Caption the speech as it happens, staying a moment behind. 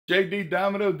JD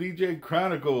Domino DJ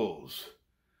Chronicles.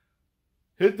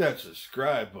 Hit that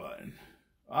subscribe button.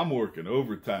 I'm working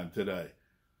overtime today.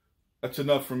 That's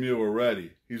enough from you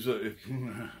already.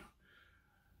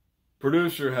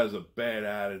 Producer has a bad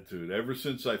attitude. Ever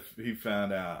since I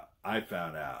found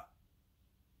out.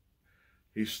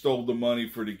 He stole the money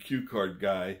for the cue card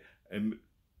guy and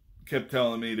kept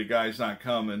telling me the guy's not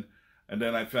coming. And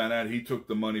then I found out he took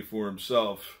the money for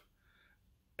himself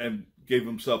and gave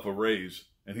himself a raise.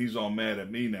 And he's all mad at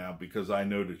me now because I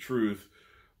know the truth.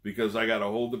 Because I got to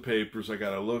hold the papers. I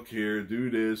got to look here,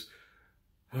 do this.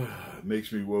 It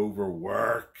makes me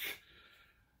overwork.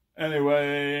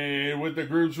 Anyway, with the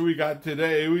groups we got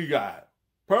today, we got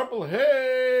Purple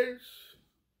Haze,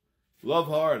 Love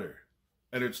Harder.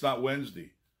 And it's not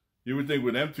Wednesday. You would think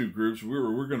with them two groups,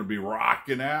 we're going to be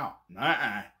rocking out.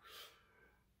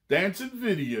 Dancing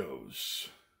videos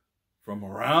from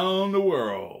around the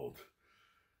world.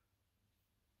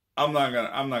 I'm not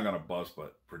gonna bust,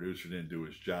 but producer didn't do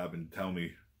his job and tell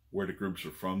me where the groups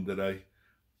are from today.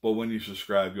 But when you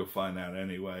subscribe, you'll find out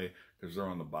anyway, because they're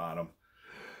on the bottom.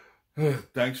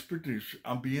 Thanks, producer.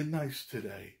 I'm being nice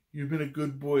today. You've been a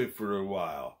good boy for a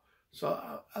while,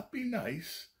 so I'll be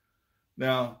nice.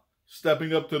 Now,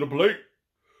 stepping up to the plate,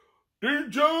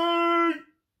 DJ,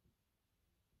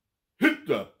 hit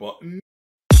that button.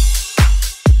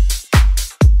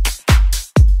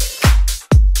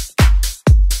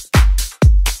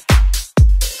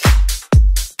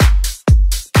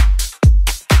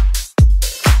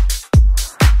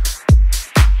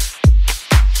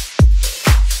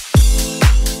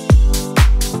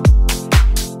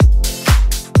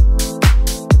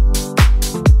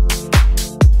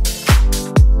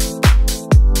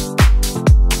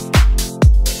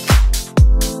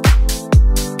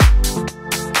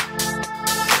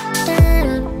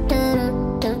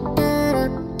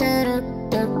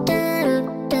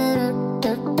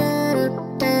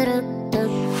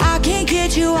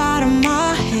 You out of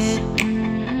my head,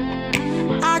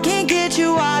 I can't get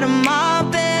you out of my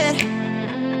bed.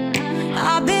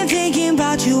 I've been thinking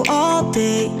about you all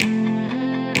day,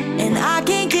 and I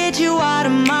can't get you out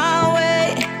of my